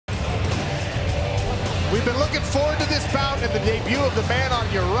We've been looking forward to this bout and the debut of the man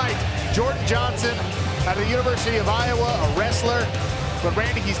on your right, Jordan Johnson, out of the University of Iowa, a wrestler. But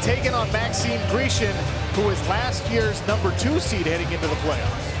Randy, he's taken on Maxim Grishin, who was last year's #2 seed heading into the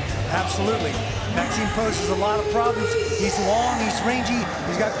playoffs. Absolutely. Maxim poses a lot of problems. He's long, he's rangy,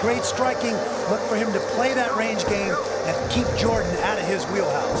 he's got great striking. Look for him to play that range game and keep Jordan out of his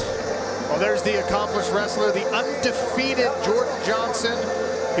wheelhouse. Well, there's the accomplished wrestler, the undefeated Jordan Johnson.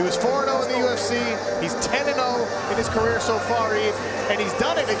 He was 4-0 in the UFC. He's 10-0 in his career so far, Eve, and he's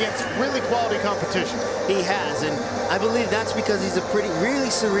done it against really quality competition. He has, and I believe that's because he's a really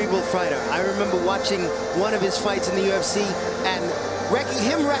cerebral fighter. I remember watching one of his fights in the UFC and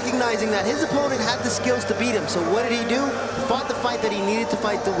him recognizing that his opponent had the skills to beat him. So what did he do? He fought the fight that he needed to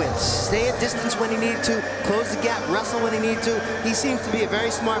fight to win. Stay at distance when he needed to, close the gap, wrestle when he needed to. He seems to be a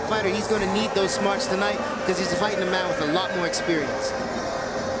very smart fighter. He's going to need those smarts tonight because he's fighting a man with a lot more experience.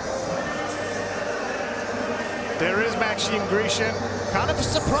 There is Maxim Grishin. Kind of a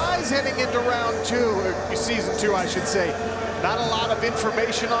surprise heading into round 2, or season 2, I should say. Not a lot of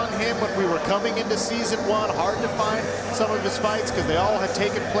information on him when we were coming into season 1. Hard to find some of his fights because they all had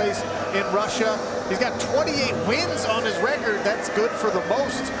taken place in Russia. He's got 28 wins on his record. That's good for the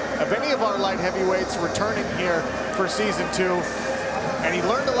most of any of our light heavyweights returning here for season 2. And he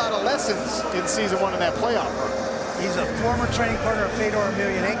learned a lot of lessons in season 1 in that playoff run. He's a former training partner of Fedor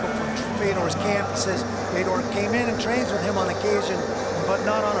Emelianenko from Fedor's camp. He says Fedor came in and trains with him on occasion, but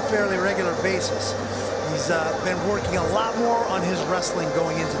not on a fairly regular basis. He's been working a lot more on his wrestling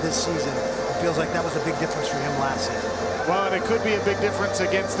going into this season. It feels like that was a big difference for him last season. Well, and it could be a big difference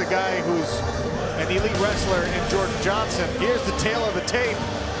against the guy who's an elite wrestler in Jordan Johnson. Here's the tail of the tape.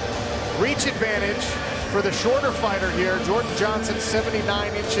 Reach advantage for the shorter fighter here. Jordan Johnson,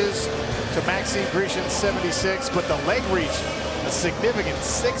 79 inches to Maxim Grishin, 76, but the leg reach, a significant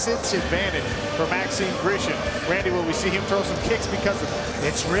 6-inch advantage for Maxim Grishin. Randy, will we see him throw some kicks because of it?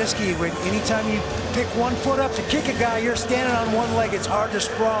 It's risky. Anytime you pick one foot up to kick a guy, you're standing on one leg. It's hard to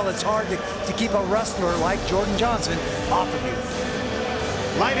sprawl. It's hard to keep a wrestler like Jordan Johnson off of you.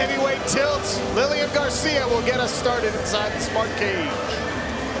 Light heavyweight tilts. Lillian Garcia will get us started inside the Smart Cage.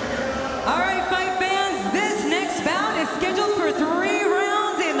 All right, fight fans, this next bout is scheduled for 3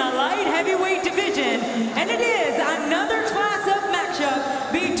 rounds in the light heavyweight division, and it is another class-up matchup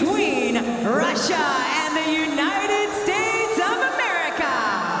between Russia and the United States of America.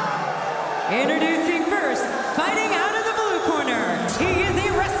 Introducing first, fighting out of the blue corner, he is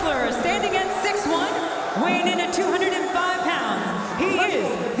a wrestler standing at 6'1", weighing in at 205 pounds. He is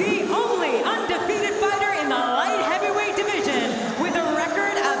the only undefeated fighter in the light heavyweight division with a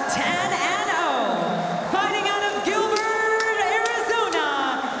record of 10-0. Fighting out of Gilbert,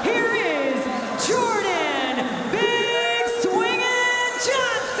 Arizona, here is Jordan Big Swingin'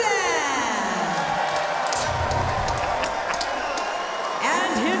 Johnson.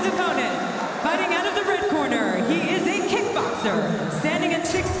 And his opponent, fighting out of the red corner, he is a kickboxer, standing at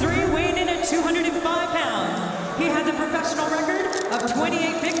 6'3", weighing in at 205 pounds. He has a professional record of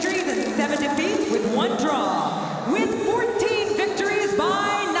 28 victories and 7 defeats with 1 draw, with 14 victories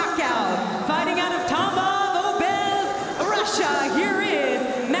by knockout. Fighting out of Tambov, Obev, Russia, here is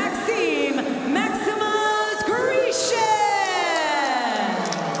Maxim Grishin.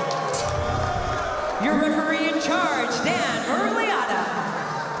 Your referee in charge, Dan Urliata.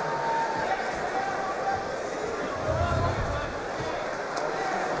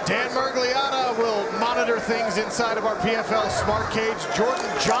 Dan Murgliata will monitor things inside of our PFL Smart Cage. Jordan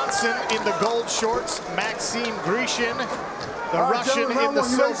Johnson in the gold shorts. Maxim Grishin, the Russian, in the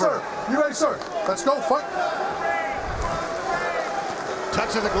silver. You ready, sir? Let's go, fight.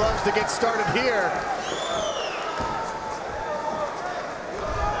 Touch of the gloves to get started here.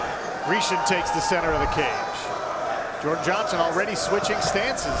 Grishin takes the center of the cage. Jordan Johnson already switching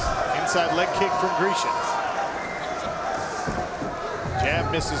stances. Inside leg kick from Grishin.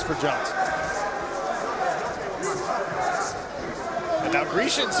 Jab misses for Johnson. And now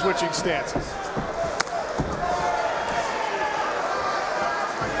Grishin switching stances.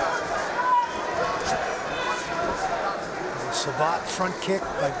 Savat front kick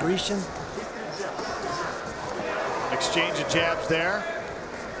by Grishin. Exchange of jabs there.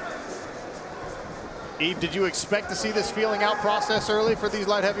 Eve, did you expect to see this feeling out process early for these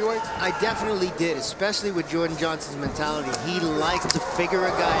light heavyweights? I definitely did, especially with Jordan Johnson's mentality. He likes to figure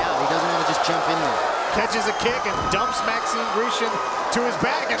a guy out. He doesn't want to just jump in there. Catches a kick and dumps Maxim Grishin to his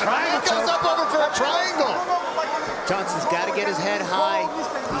back, and the man goes up over for a triangle. Johnson's got to get his head high.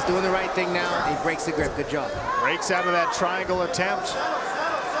 He's doing the right thing now. He breaks the grip. Good job. Breaks out of that triangle attempt.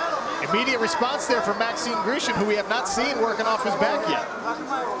 Immediate response there from Maxim Grishin, who we have not seen working off his back yet.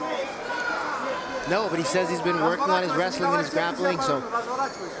 No, but he says he's been working on his wrestling and his grappling, so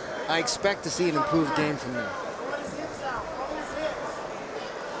I expect to see an improved game from him.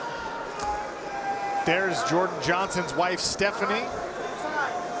 There's Jordan Johnson's wife, Stephanie.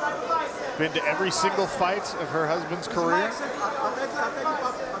 Been to every single fight of her husband's career.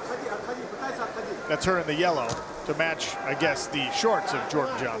 That's her in the yellow to match, I guess, the shorts of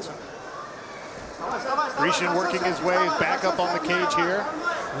Jordan Johnson. Grishin working his way back up on the cage here.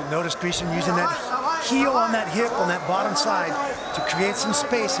 Notice Grishin using that heel on that hip on that bottom side to create some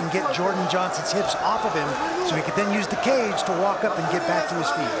space and get Jordan Johnson's hips off of him so he could then use the cage to walk up and get back to his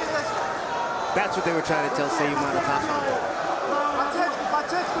feet. That's what they were trying to tell Seiyuu Manatafa.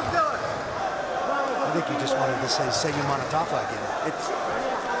 I think you just wanted to say Seiyuu Manatafa again.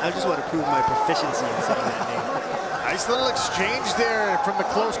 I just want to prove my proficiency in saying that name. Nice little exchange there from the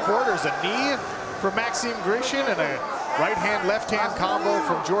close quarters. A knee from Maxim Grishin and a right-hand, left-hand combo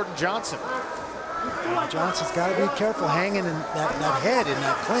from Jordan Johnson. Johnson's got to be careful hanging in that head in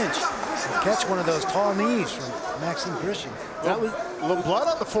that clinch and catch one of those tall knees from Maxim Grishin. That was a little blood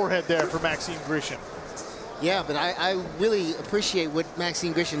on the forehead there for Maxim Grishin. Yeah, but I really appreciate what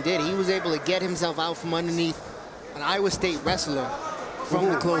Maxim Grishin did. He was able to get himself out from underneath an Iowa State wrestler from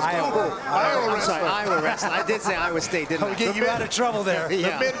the close quarters. Iowa wrestler. I did say Iowa State, didn't I? Get you out of trouble there.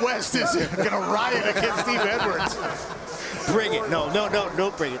 Yeah. The Midwest is going to riot against Steve Edwards. Bring it. No,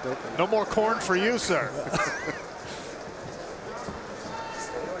 don't bring it. No more corn for you, sir.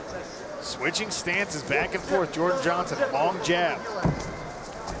 Switching stances back and forth. Jordan Johnson, long jab.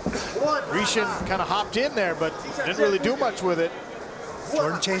 Grishin kind of hopped in there, but didn't really do much with it.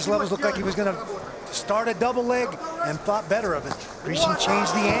 Jordan changed levels. Looked like he was going to start a double leg and thought better of it. Grishin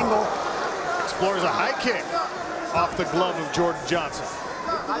changed the angle. Explores a high kick off the glove of Jordan Johnson.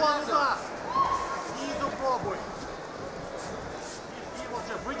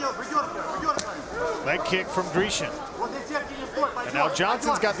 Leg kick from Grishin. And now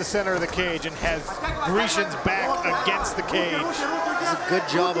Johnson's got the center of the cage and has Grishin's back against the cage. It's a good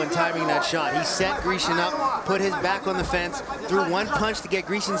job on timing that shot. He set Grishin up, put his back on the fence, threw one punch to get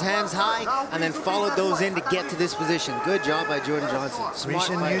Grishin's hands high, and then followed those in to get to this position. Good job by Jordan Johnson.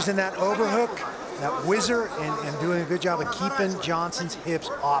 Grishin using that overhook, that whizzer, and doing a good job of keeping Johnson's hips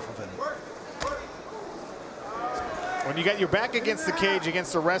off of him. When you got your back against the cage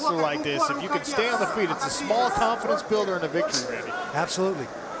against a wrestler like this, if you can stay on the feet, it's a small confidence builder and a victory, Randy. Absolutely.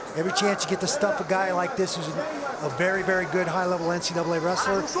 Every chance you get to stuff a guy like this who's a very, very good high-level NCAA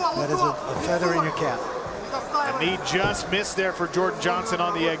wrestler, that is a feather in your cap. A knee just missed there for Jordan Johnson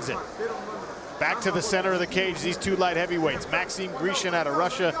on the exit. Back to the center of the cage, these two light heavyweights. Maxim Grishin out of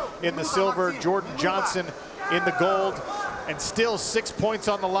Russia in the silver, Jordan Johnson in the gold, and still 6 points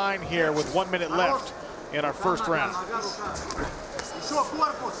on the line here with 1 minute left in our first round.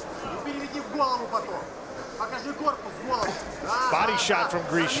 Body shot from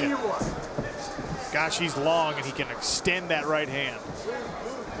Grishin. Gosh, he's long and he can extend that right hand.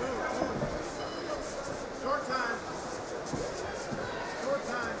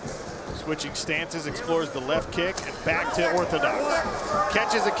 Switching stances, explores the left kick and back to orthodox.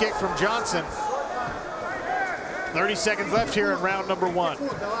 Catches a kick from Johnson. 30 seconds left here in round number one.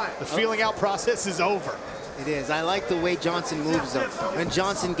 The feeling out process is over. It is. I like the way Johnson moves though. When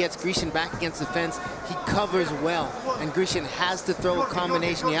Johnson gets Grishin back against the fence, he covers well. And Grishin has to throw a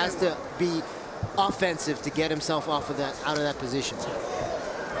combination. He has to be offensive to get himself out of that position.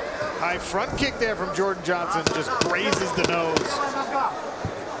 High front kick there from Jordan Johnson, just grazes the nose.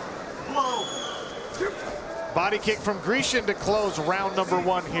 Body kick from Grishin to close round number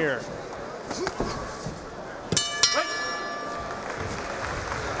one here.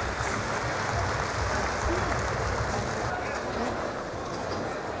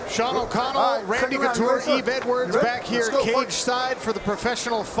 Sean O'Connell, Randy Couture, Eve Edwards back here cage side for the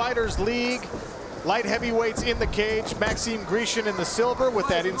Professional Fighters League. Light heavyweights in the cage. Maxim Grishin in the silver with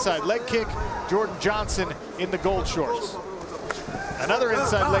that inside leg kick. Jordan Johnson in the gold shorts. Another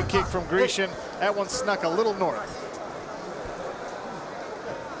inside leg kick from Grishin. That one snuck a little north.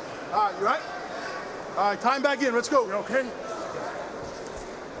 All right, you right? All right, time back in. Let's go. You okay?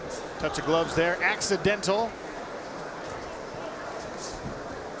 Touch of gloves there. Accidental.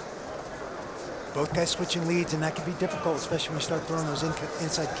 Both guys switching leads, and that can be difficult, especially when you start throwing those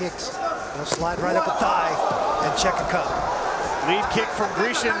inside kicks. They'll slide right up a thigh and check a cup. Lead kick from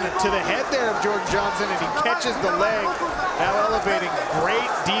Grishin to the head there of Jordan Johnson, and he catches the leg. Now elevating. Great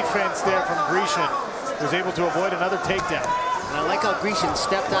defense there from Grishin, who's able to avoid another takedown. And I like how Grishin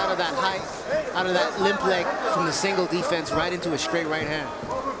stepped out of that limp leg from the single defense right into a straight right hand.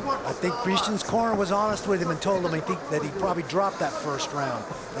 I think Grishin's corner was honest with him and told him, I think, that he probably dropped that first round.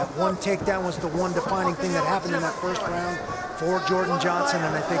 That one takedown was the one defining thing that happened in that first round for Jordan Johnson,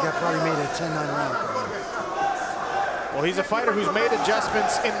 and I think that probably made it a 10-9 round for him. Well, he's a fighter who's made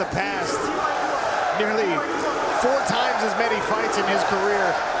adjustments in the past. Nearly 4 times as many fights in his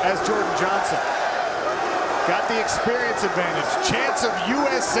career as Jordan Johnson. Got the experience advantage. Chance of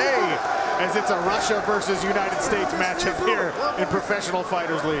USA, as it's a Russia versus United States matchup here in Professional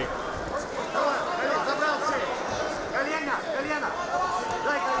Fighters League.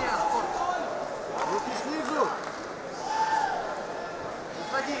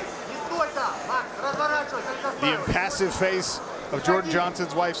 The impassive face of Jordan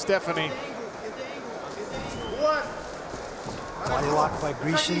Johnson's wife, Stephanie. Body lock by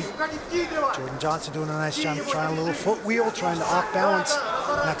Grishin. Jordan Johnson doing a nice job, trying a little foot wheel, trying to off-balance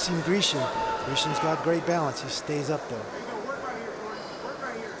Maxim Grishin. Grishin's got great balance. He stays up there.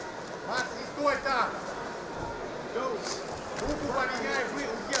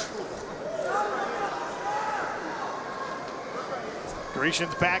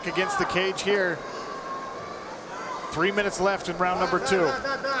 Grishin's back against the cage here. 3 minutes left in round number 2.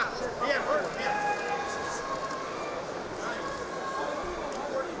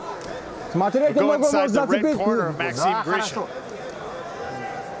 We'll go inside the red corner of Maxim Grishin.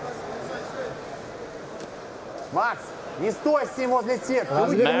 Max, не стой с ним возле сетки.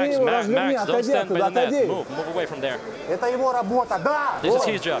 Max, don't stand by the net. Move away from there. Это его работа, да. This is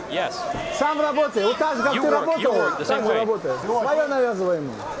his job, yes. Сам работай, вот так же, как ты работал. The same way. Свое навязывай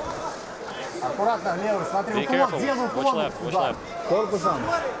ему. Аккуратно, левый, смотри, Be careful. Watch left, watch left. Корпусом.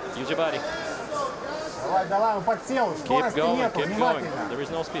 Use your body. Давай, давай, он подсел. Keep going, keep going. There is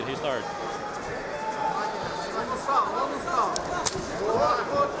no speed, he started.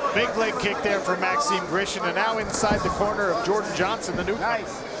 Big leg kick there for Maxim Grishin, and now inside the corner of Jordan Johnson, the newcomer.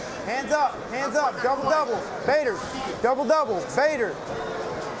 Nice. Hands up, double, double. Bader, double, double. Bader.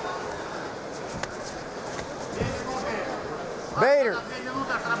 Bader.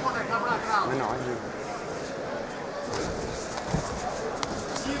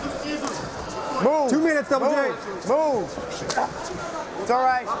 Move. 2 minutes, double J. Move. It's all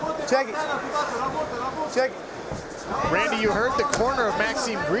right. Check it. Check it. Randy, you heard the corner of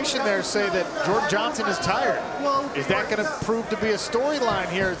Maxim Grishin there say that Jordan Johnson is tired. Is that going to prove to be a storyline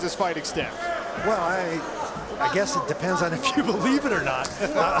here as this fight extends? Well, I guess it depends on if you believe it or not.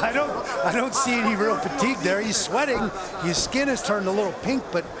 I don't see any real fatigue there. He's sweating. His skin has turned a little pink,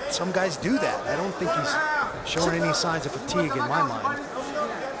 but some guys do that. I don't think he's showing any signs of fatigue in my mind.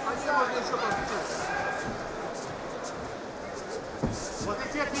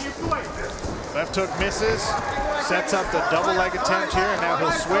 Left hook misses, sets up the double leg attempt here, and now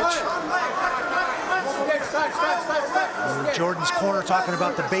he'll switch. And Jordan's corner talking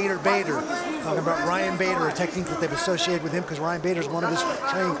about the Bader, talking about Ryan Bader, a technique that they've associated with him because Ryan Bader's one of his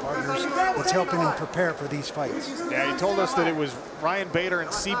training partners that's helping him prepare for these fights. Yeah, he told us that it was Ryan Bader and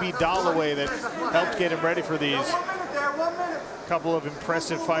CB Dalloway that helped get him ready for these. Couple of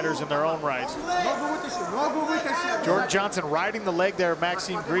impressive fighters in their own right. Jordan Johnson riding the leg there,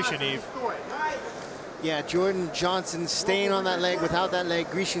 Maxim Grishin, Eve. Yeah, Jordan Johnson staying on that leg. Without that leg,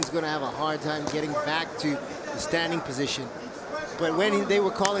 Grishin's going to have a hard time getting back to the standing position. But when they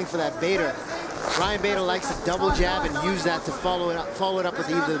were calling for that Bader, Ryan Bader likes to double jab and use that to follow it up with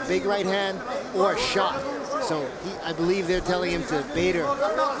either the big right hand or a shot. So I believe they're telling him to Bader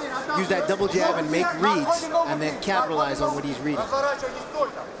use that double jab and make reads and then capitalize on what he's reading.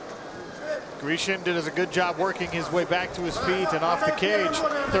 Grishin did a good job working his way back to his feet and off the cage.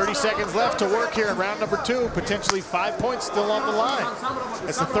 30 seconds left to work here in round number 2. Potentially 5 points still on the line.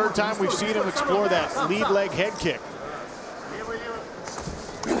 It's the 3rd time we've seen him explore that lead leg head kick.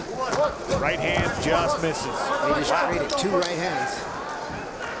 Right hand just misses. They just traded 2 right hands.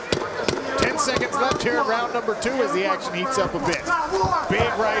 10 seconds left here in round number 2 as the action heats up a bit.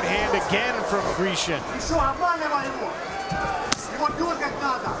 Big right hand again from Grishin.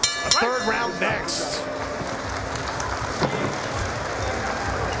 A 3rd round next.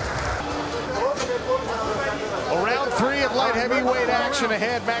 Well, round 3 of light heavyweight action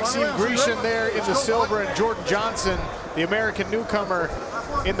ahead. Maxim Grishin there in the silver and Jordan Johnson, the American newcomer,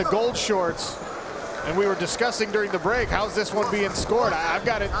 in the gold shorts. And we were discussing during the break, how's this one being scored? I've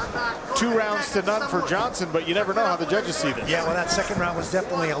got it 2-0 for Johnson, but you never know how the judges see this. Yeah, well, that 2nd round was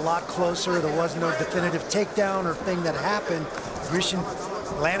definitely a lot closer. There was no definitive takedown or thing that happened. Grishin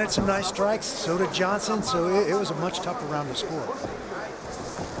landed some nice strikes, so did Johnson, so it was a much tougher round to score.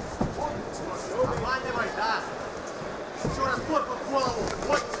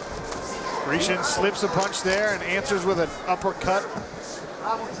 Grishin slips a punch there and answers with an uppercut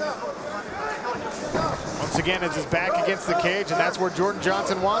Once again, it's his back against the cage, and that's where Jordan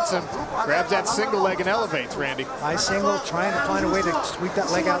Johnson wants him. Grabs that single leg and elevates, Randy. High single, trying to find a way to sweep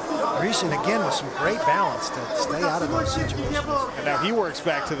that leg out. Grishin, again, with some great balance to stay out of those situations. And now he works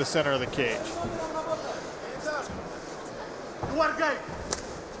back to the center of the cage.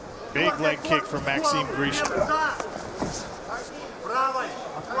 Big leg kick from Maxim Grishin.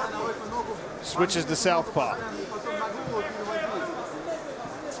 Switches to southpaw.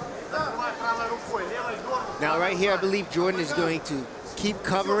 Now right here, I believe Jordan is going to keep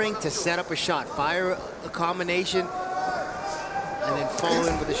covering to set up a shot. Fire a combination and then follow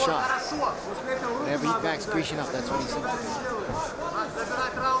in with a shot. Whenever he backs Grishin up, that's what he's doing.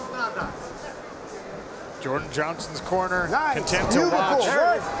 Jordan Johnson's corner, Nice. content to Beautiful. watch.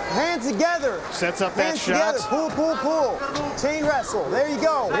 Hands together. Sets up that Hands shot. together. Pull, pull, pull. Chain wrestle. There you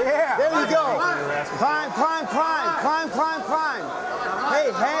go. Yeah. There you go. Climb, climb, climb. Climb, climb, climb.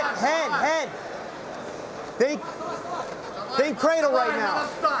 Hey, head. Think cradle right now.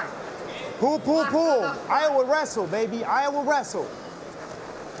 Pull, pull, pull. Iowa wrestle, baby. Iowa wrestle.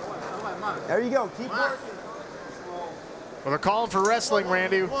 There you go. Keep working. Well, they're calling for wrestling,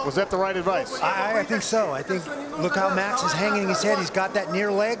 Randy. Was that the right advice? I think so. I think, look how Max is hanging his head. He's got that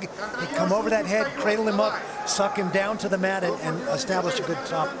near leg. He come over that head, cradle him up, suck him down to the mat, and establish a good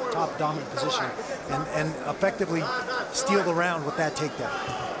top dominant position, and effectively steal the round with that takedown.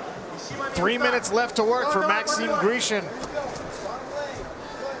 3 minutes left to work for Maxim Grishin.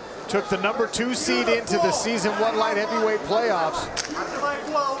 Took the #2 seed into the Season 1 light heavyweight playoffs.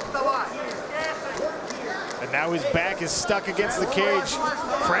 And now his back is stuck against the cage.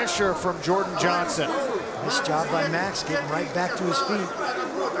 Pressure from Jordan Johnson. Nice job by Max, getting right back to his feet.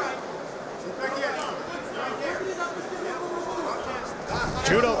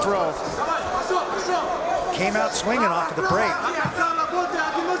 Judo throw. Came out swinging off of the break.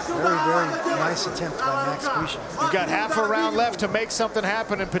 Very, very nice attempt by Max Grishin. He's got half a round left to make something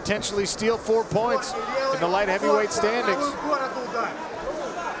happen and potentially steal 4 points in the light heavyweight standings.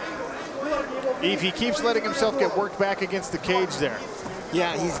 If he keeps letting himself get worked back against the cage there.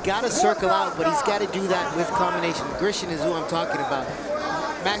 Yeah, he's got to circle out, but he's got to do that with combination. Grishin is who I'm talking about.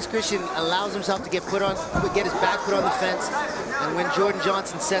 Max Grishin allows himself to get his back put on the fence, and when Jordan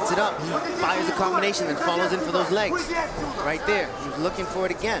Johnson sets it up, he fires a combination and follows in for those legs. Right there, he was looking for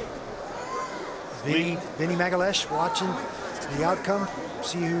it again. Vinny Magalesh watching the outcome,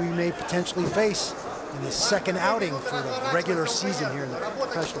 see who he may potentially face in his second outing for the regular season here in the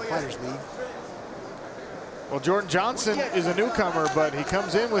Professional Fighters League. Well, Jordan Johnson is a newcomer, but he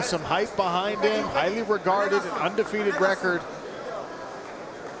comes in with some hype behind him, highly regarded, an undefeated record.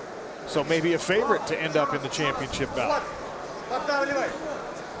 So maybe a favorite to end up in the championship bout.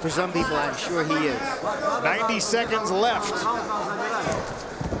 For some people, I'm sure he is. 90 seconds left.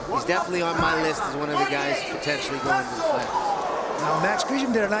 He's definitely on my list as one of the guys potentially going to the fight. Now, Max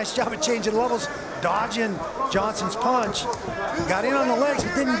Grishin did a nice job of changing levels, dodging Johnson's punch. He got in on the legs,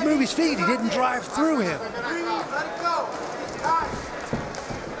 but didn't move his feet. He didn't drive through him.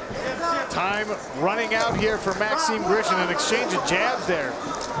 Time running out here for Maxim Grishin. An exchange of jabs there.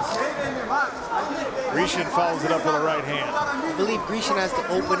 Grishin follows it up with a right hand. I believe Grishin has to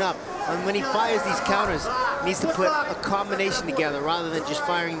open up. And when he fires these counters, he needs to put a combination together rather than just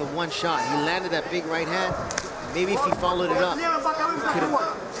firing the one shot. He landed that big right hand. Maybe if he followed it up, he could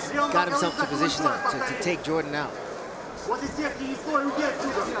have got himself to position to take Jordan out.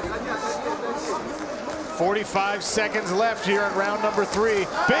 45 seconds left here in round number 3. Big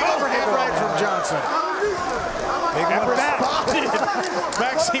overhand right from Johnson. Big one back.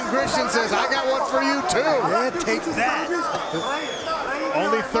 Maxim Grishin says, I got one for you too. Yeah, take that.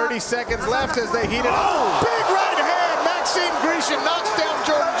 Only 30 seconds left as they heat it up. Big right hand. Maxim Grishin knocks down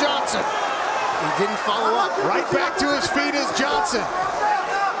Jordan Johnson. He didn't follow up. Right back to his feet is Johnson.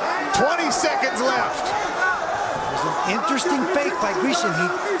 20 seconds left. It was an interesting fake by Grishin. He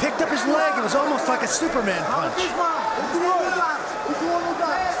picked up his leg. It was almost like a Superman punch.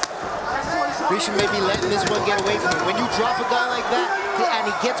 Grishin may be letting this one get away from him. When you drop a guy like that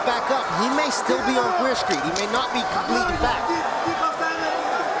and he gets back up, he may still be on clear street. He may not be completely back.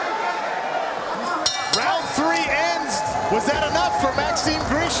 Round 3 ends. Was that enough for Maxim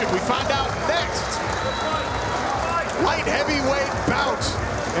Grishin? We find out next. Light heavyweight bout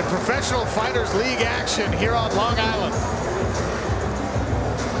in Professional Fighters League action here on Long Island.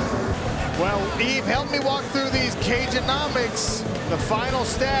 Well, Eve, help me walk through these Cageonomics. The final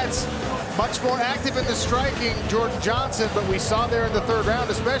stats, much more active in the striking, Jordan Johnson, but we saw there in the 3rd round,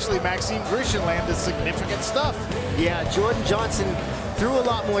 especially Maxim Grishin landed significant stuff. Yeah, Jordan Johnson threw a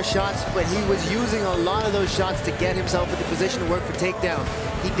lot more shots, but he was using a lot of those shots to get himself into position to work for takedown.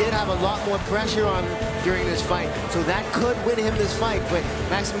 He did have a lot more pressure on him during this fight, so that could win him this fight, but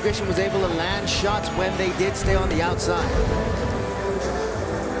Maxim Grishin was able to land shots when they did stay on the outside.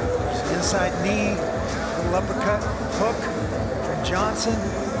 Inside knee, little uppercut, hook from Johnson.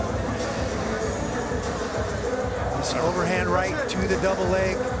 This overhand right to the double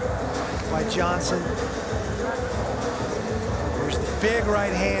leg by Johnson. There's the big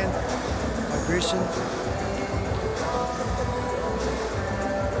right hand by Grishin.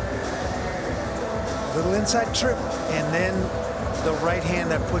 Little inside trip, and then the right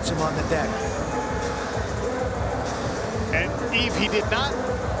hand that puts him on the deck. And Yves, he did not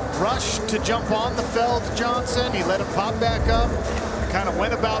rush to jump on the Feld Johnson. He let him pop back up, kind of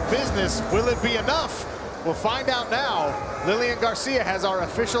went about business. Will it be enough? We'll find out now. Lillian Garcia has our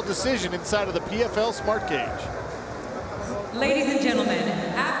official decision inside of the PFL Smart Cage. Ladies and gentlemen,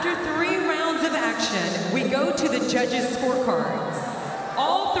 after 3 rounds of action, we go to the judges' scorecards.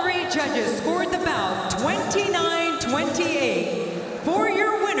 All 3 judges scored the bout 29-28. For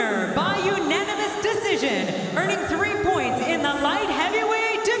your winner by unanimous decision, earning 3 points in the light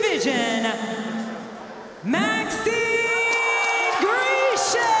heavyweight division, Maxim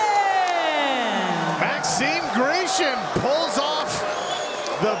Grishin! Maxim Grishin pulls off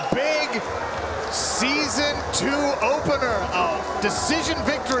the big Season 2 opener. A decision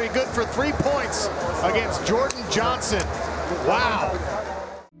victory, good for 3 points against Jordan Johnson. Wow.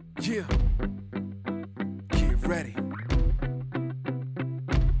 Yeah. Get ready.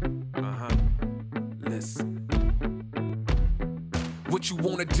 Listen. What you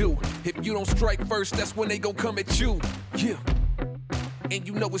wanna do? If you don't strike first, that's when they gon' come at you. Yeah. And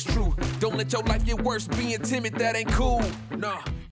you know it's true. Don't let your life get worse. Being timid, that ain't cool. Nah.